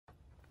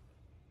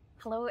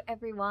Hello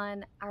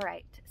everyone. All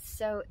right,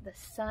 so the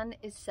sun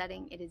is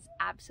setting. It is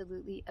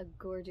absolutely a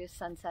gorgeous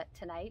sunset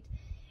tonight,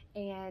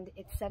 and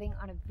it's setting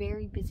on a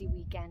very busy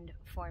weekend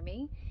for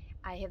me.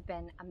 I have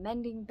been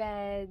amending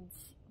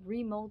beds,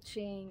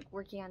 remulching,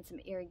 working on some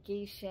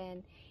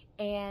irrigation,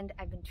 and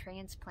I've been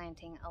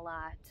transplanting a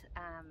lot.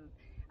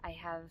 I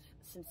have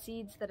some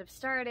seeds that have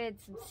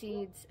started, some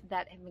seeds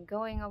that have been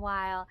going a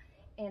while,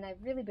 and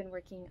I've really been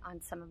working on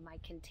some of my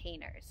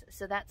containers.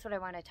 So that's what I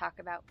want to talk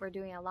about. We're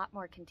doing a lot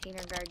more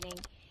container gardening,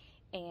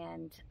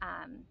 and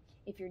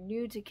if you're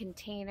new to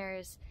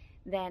containers,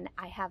 then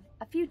I have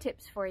a few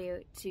tips for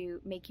you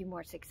to make you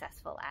more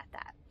successful at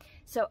that.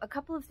 So a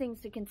couple of things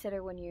to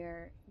consider when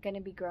you're going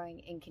to be growing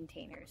in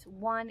containers.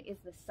 One is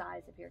the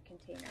size of your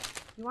container.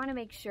 You want to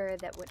make sure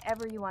that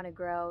whatever you want to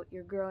grow,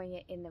 you're growing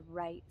it in the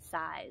right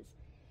size.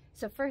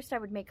 So first I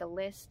would make a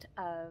list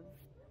of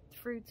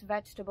fruits,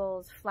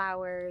 vegetables,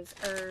 flowers,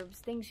 herbs,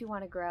 things you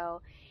want to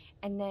grow,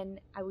 and then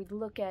I would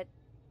look at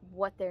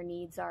what their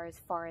needs are as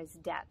far as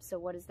depth. So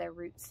what is their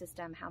root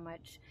system? How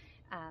much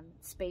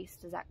space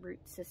does that root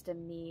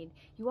system need?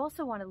 You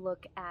also want to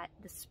look at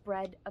the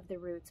spread of the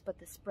roots, but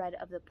the spread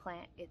of the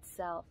plant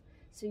itself.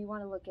 So you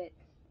want to look at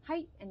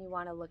height and you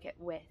want to look at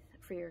width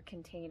for your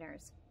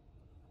containers.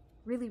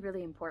 Really,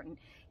 really important.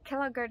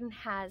 Kellogg Garden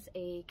has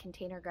a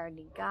container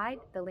gardening guide.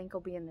 The link will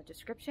be in the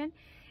description,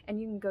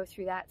 and you can go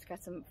through that. It's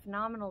got some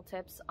phenomenal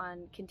tips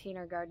on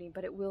container gardening,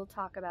 but it will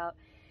talk about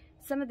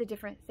some of the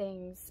different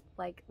things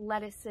like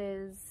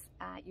lettuces,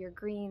 your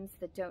greens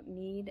that don't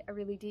need a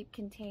really deep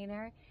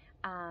container,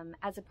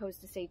 as opposed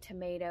to, say,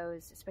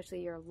 tomatoes,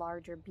 especially your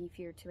larger,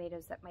 beefier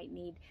tomatoes that might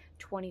need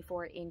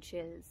 24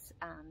 inches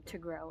to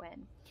grow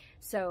in.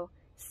 So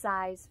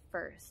size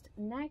first.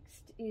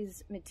 Next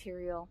is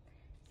material.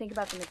 Think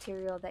about the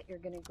material that you're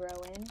going to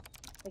grow in.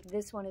 Like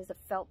this one is a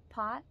felt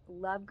pot.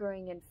 Love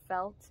growing in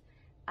felt.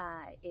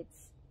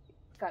 It's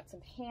got some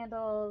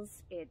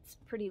handles. It's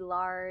pretty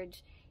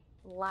large.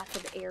 Lots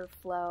of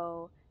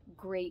airflow.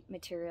 Great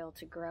material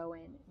to grow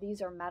in.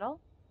 These are metal.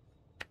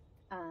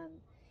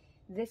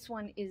 This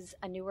one is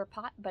a newer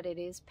pot, but it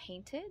is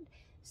painted.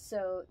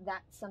 So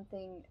that's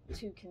something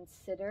to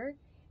consider.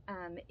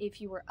 If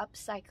you were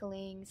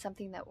upcycling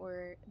something that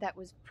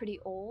was pretty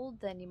old,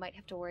 then you might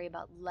have to worry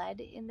about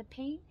lead in the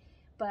paint,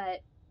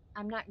 but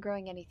I'm not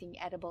growing anything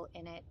edible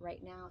in it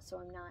right now, so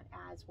I'm not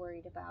as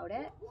worried about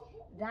it.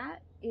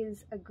 That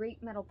is a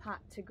great metal pot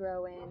to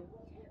grow in.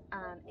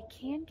 It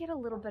can get a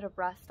little bit of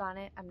rust on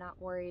it. I'm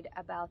not worried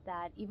about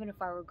that. Even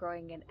if I were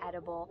growing an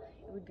edible,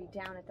 it would be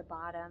down at the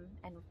bottom,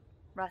 and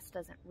rust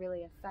doesn't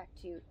really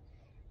affect you.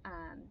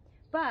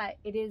 But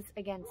it is,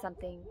 again,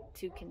 something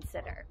to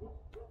consider.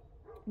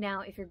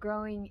 Now, if you're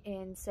growing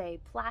in, say,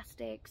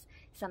 plastics,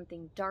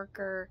 something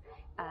darker,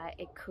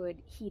 it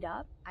could heat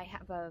up. I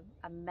have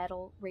a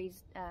metal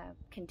raised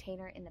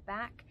container in the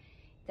back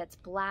that's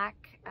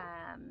black,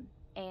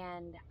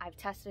 and I've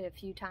tested it a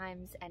few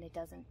times and it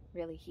doesn't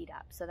really heat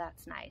up, so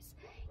that's nice.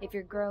 If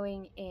you're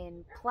growing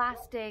in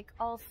plastic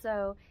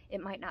also,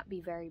 it might not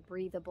be very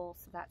breathable,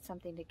 so that's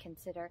something to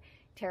consider.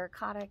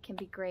 Terracotta can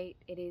be great.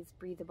 It is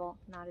breathable,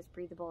 not as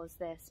breathable as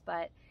this,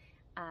 but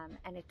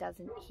and it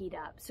doesn't heat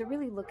up. So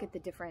really look at the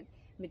different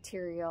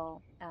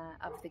material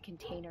of the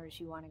containers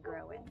you want to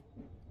grow in.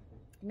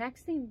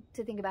 Next thing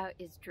to think about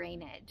is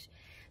drainage.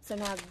 So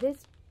now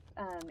this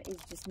is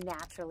just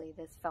naturally,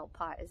 this felt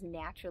pot is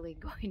naturally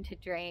going to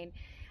drain.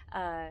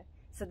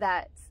 So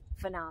that's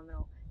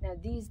phenomenal. Now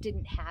these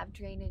didn't have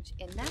drainage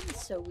in them,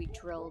 so we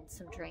drilled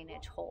some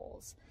drainage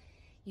holes.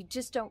 You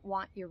just don't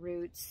want your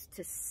roots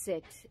to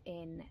sit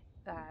in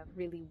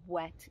really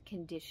wet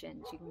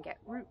conditions. You can get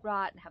root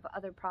rot and have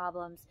other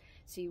problems,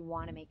 so you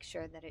want to make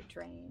sure that it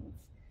drains.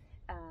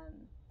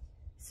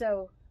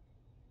 So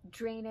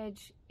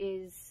drainage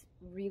is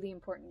really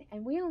important,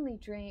 and we only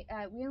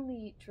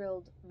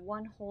drilled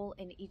one hole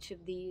in each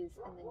of these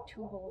and then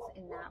 2 holes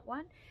in that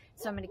one,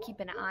 so I'm going to keep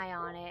an eye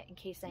on it in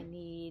case I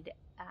need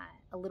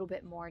a little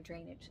bit more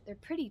drainage. They're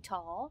pretty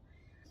tall.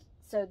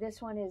 So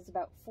this one is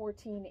about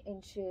 14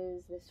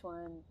 inches, this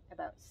one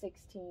about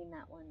 16,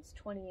 that one's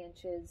 20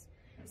 inches.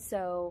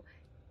 So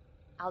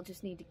I'll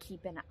just need to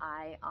keep an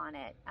eye on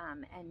it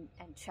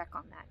and check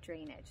on that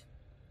drainage.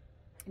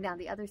 Now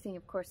the other thing,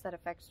 of course, that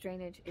affects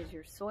drainage is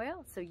your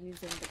soil. So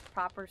using the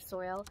proper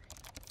soil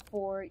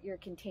for your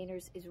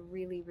containers is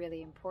really,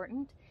 really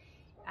important.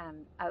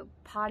 A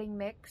potting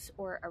mix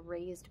or a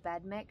raised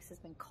bed mix has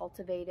been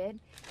cultivated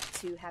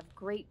to have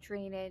great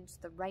drainage,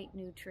 the right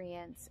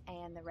nutrients,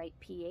 and the right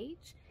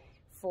pH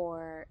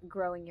for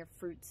growing your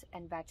fruits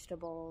and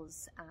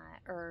vegetables,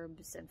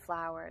 herbs and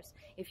flowers.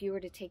 If you were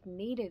to take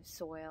native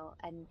soil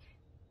and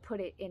put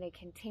it in a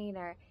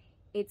container,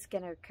 it's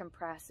going to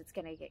compress, it's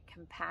going to get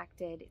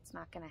compacted, it's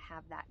not going to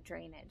have that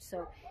drainage.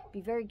 So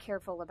be very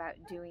careful about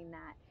doing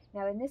that.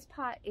 Now in this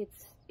pot,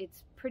 it's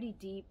pretty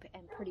deep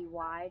and pretty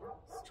wide.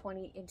 It's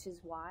 20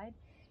 inches wide.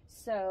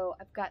 So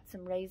I've got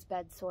some raised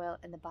bed soil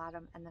in the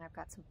bottom, and then I've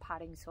got some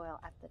potting soil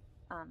at the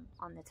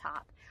on the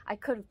top. I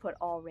could have put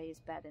all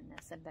raised bed in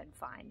this and been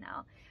fine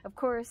now. Of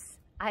course,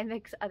 I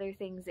mix other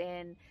things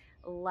in,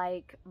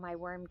 like my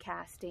worm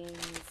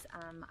castings.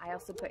 I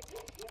also put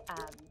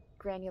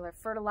granular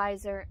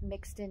fertilizer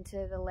mixed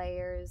into the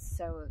layers,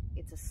 so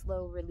it's a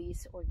slow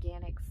release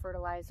organic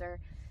fertilizer.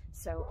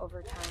 So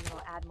over time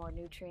we'll add more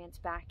nutrients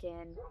back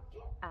in,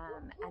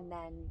 and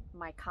then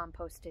my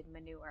composted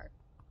manure.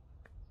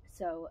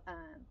 So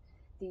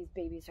these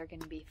babies are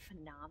going to be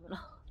phenomenal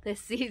this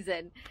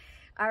season.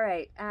 All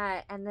right,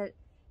 and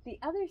the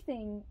other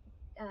thing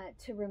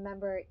to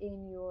remember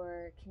in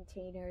your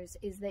containers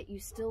is that you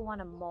still want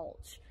to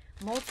mulch.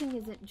 Mulching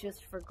isn't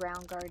just for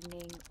ground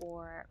gardening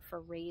or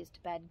for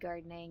raised bed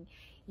gardening.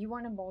 You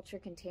want to mulch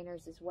your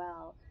containers as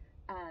well.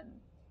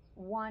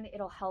 One,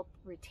 it'll help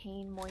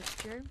retain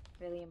moisture,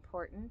 really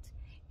important.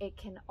 It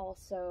can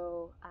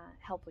also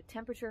help with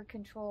temperature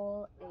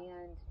control,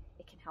 and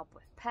it can help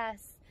with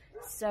pests.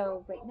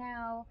 So right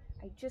now,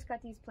 I just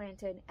got these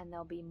planted and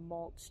they'll be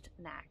mulched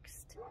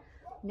next.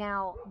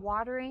 Now,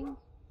 watering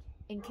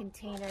in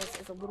containers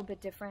is a little bit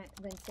different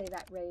than, say,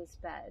 that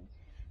raised bed.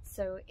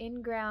 So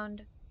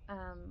in-ground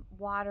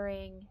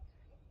watering,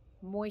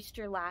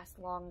 moisture lasts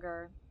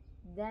longer.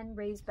 Then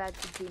raised beds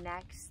would be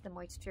next. The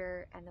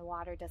moisture and the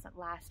water doesn't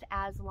last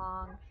as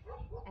long.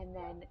 And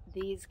then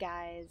these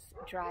guys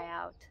dry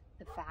out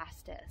the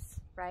fastest,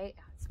 right?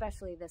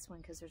 Especially this one,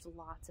 because there's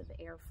lots of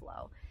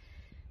airflow.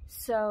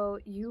 So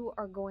you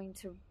are going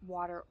to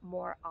water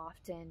more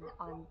often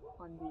on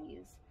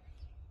these.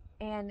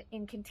 And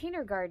in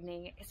container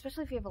gardening,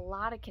 especially if you have a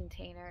lot of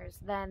containers,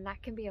 then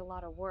that can be a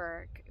lot of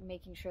work,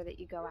 making sure that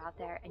you go out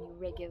there and you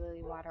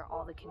regularly water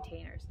all the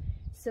containers.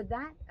 So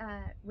that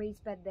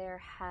raised bed there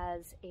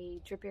has a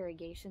drip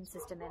irrigation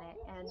system in it,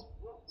 and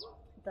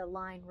the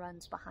line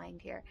runs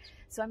behind here.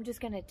 So I'm just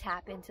going to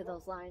tap into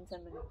those lines.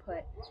 I'm going to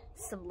put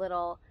some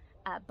little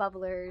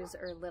bubblers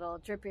or little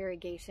drip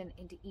irrigation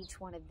into each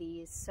one of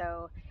these,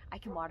 so I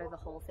can water the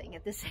whole thing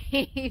at the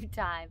same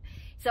time.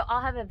 So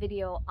I'll have a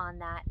video on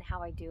that and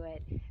how I do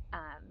it.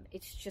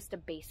 It's just a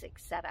basic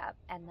setup,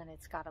 and then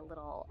it's got a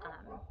little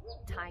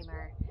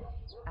timer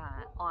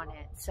on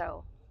it,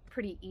 so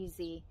pretty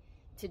easy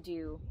to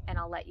do, and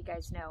I'll let you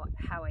guys know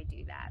how I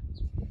do that.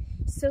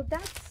 So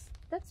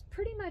that's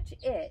pretty much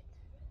it.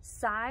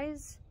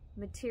 Size,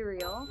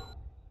 material,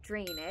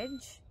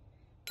 drainage,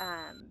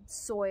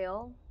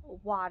 soil,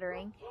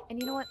 watering, and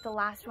you know what, the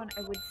last one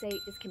I would say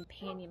is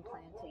companion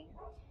planting.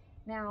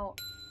 Now,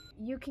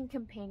 you can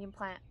companion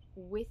plant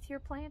with your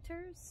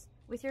planters,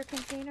 with your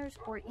containers,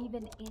 or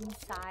even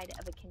inside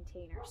of a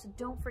container. So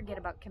don't forget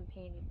about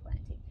companion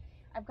planting.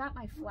 I've got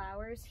my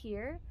flowers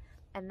here,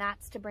 and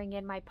that's to bring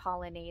in my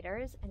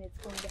pollinators, and it's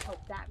going to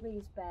help that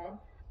raised bed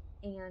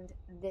and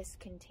this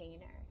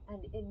container.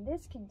 And in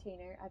this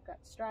container, I've got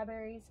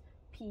strawberries,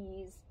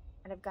 peas,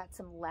 and I've got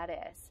some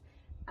lettuce.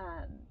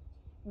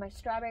 My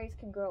strawberries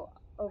can grow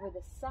over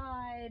the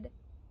side,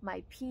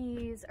 my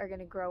peas are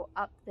going to grow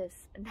up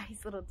this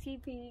nice little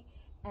teepee,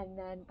 and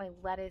then my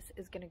lettuce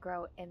is going to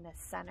grow in the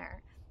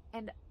center.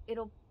 And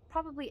it'll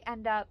probably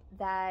end up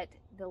that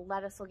the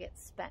lettuce will get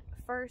spent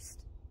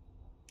first,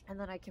 and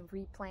then I can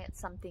replant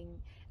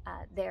something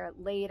there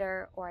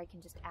later, or I can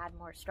just add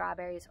more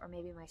strawberries, or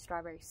maybe my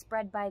strawberries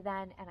spread by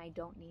then and I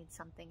don't need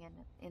something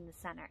in the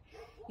center.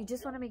 You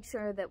just want to make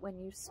sure that when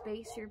you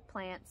space your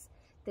plants,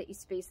 that you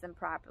space them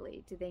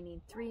properly. Do they need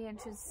 3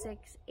 inches,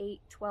 6, 8,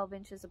 12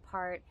 inches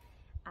apart?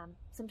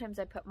 Sometimes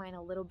I put mine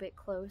a little bit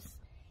close,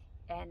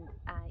 and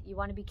you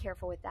want to be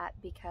careful with that,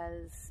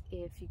 because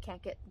if you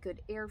can't get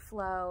good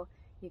airflow,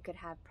 you could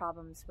have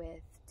problems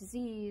with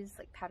disease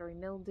like powdery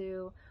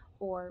mildew,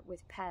 or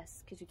with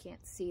pests because you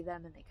can't see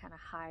them and they kind of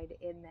hide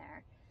in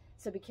there.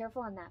 So be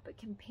careful on that. But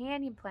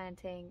companion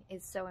planting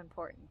is so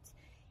important.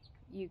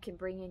 You can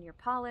bring in your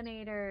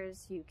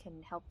pollinators, you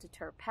can help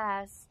deter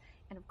pests,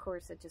 and of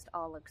course it just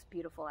all looks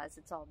beautiful as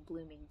it's all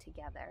blooming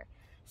together.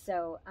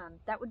 So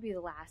that would be the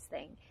last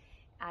thing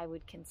I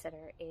would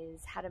consider,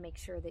 is how to make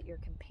sure that you're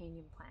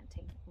companion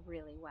planting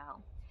really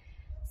well.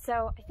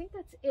 So I think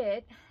that's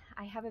it.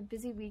 I have a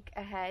busy week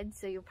ahead,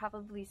 so you'll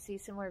probably see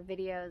some more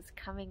videos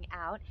coming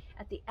out.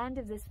 At the end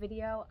of this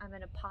video, I'm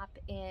going to pop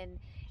in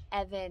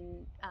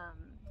Evan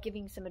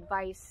giving some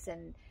advice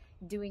and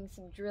doing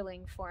some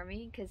drilling for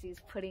me, because he's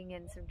putting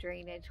in some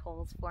drainage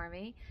holes for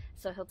me.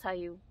 So he'll tell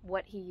you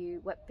what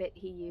bit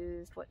he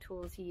used, what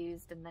tools he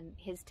used, and then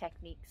his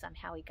techniques on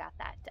how he got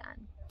that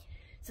done.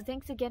 So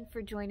thanks again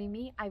for joining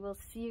me. I will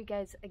see you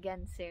guys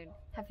again soon.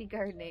 Happy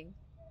gardening.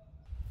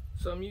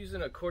 So I'm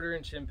using a 1/4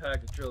 inch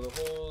impact to drill the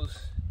holes.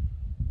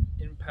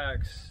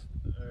 Impacts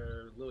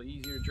are a little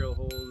easier to drill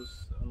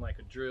holes, unlike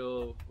a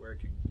drill where it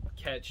can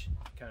catch,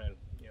 kind of,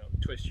 you know,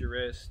 twist your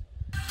wrist.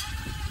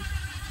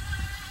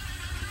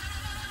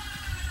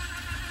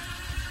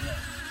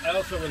 I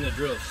also, when the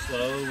drill's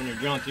slow, when you're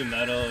drilling through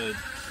metal,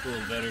 it's a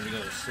little better to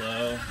go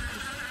slow.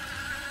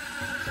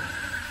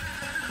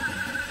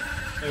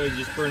 That way you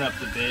just burn up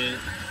the bit,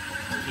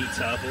 it heats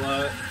up a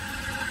lot.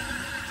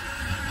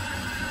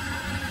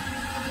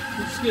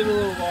 Just give it a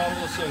little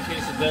wobble, so in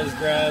case it does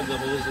grab, the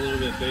hole's a little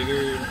bit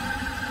bigger.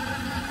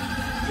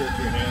 Jerk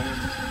your hand.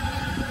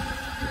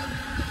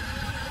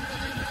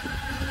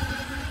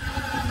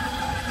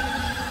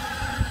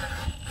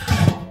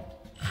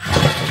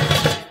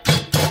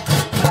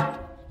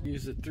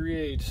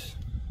 straight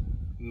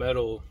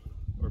metal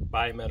or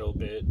bimetal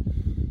bit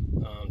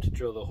to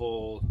drill the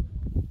hole.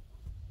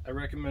 I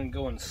recommend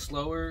going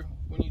slower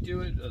when you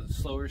do it, a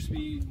slower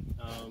speed.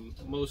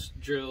 Most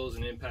drills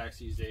and impacts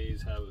these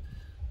days have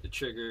the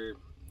trigger,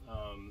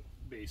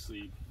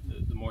 basically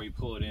the more you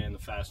pull it in, the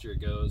faster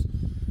it goes.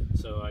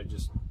 So I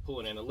just pull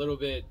it in a little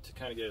bit to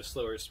kind of get a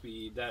slower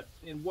speed,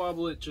 and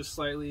wobble it just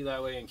slightly,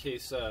 that way in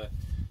case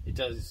it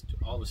does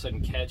all of a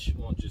sudden catch, it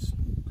won't just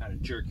kind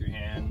of jerk your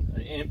hand.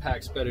 An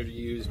impact's better to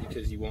use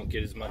because you won't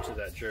get as much of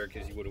that jerk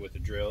as you would with a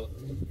drill.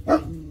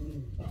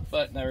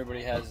 But not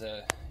everybody has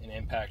an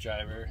impact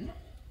driver.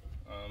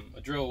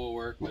 A drill will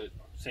work, but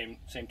same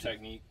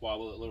technique.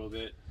 Wobble it a little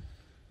bit,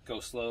 go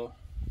slow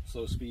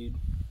speed.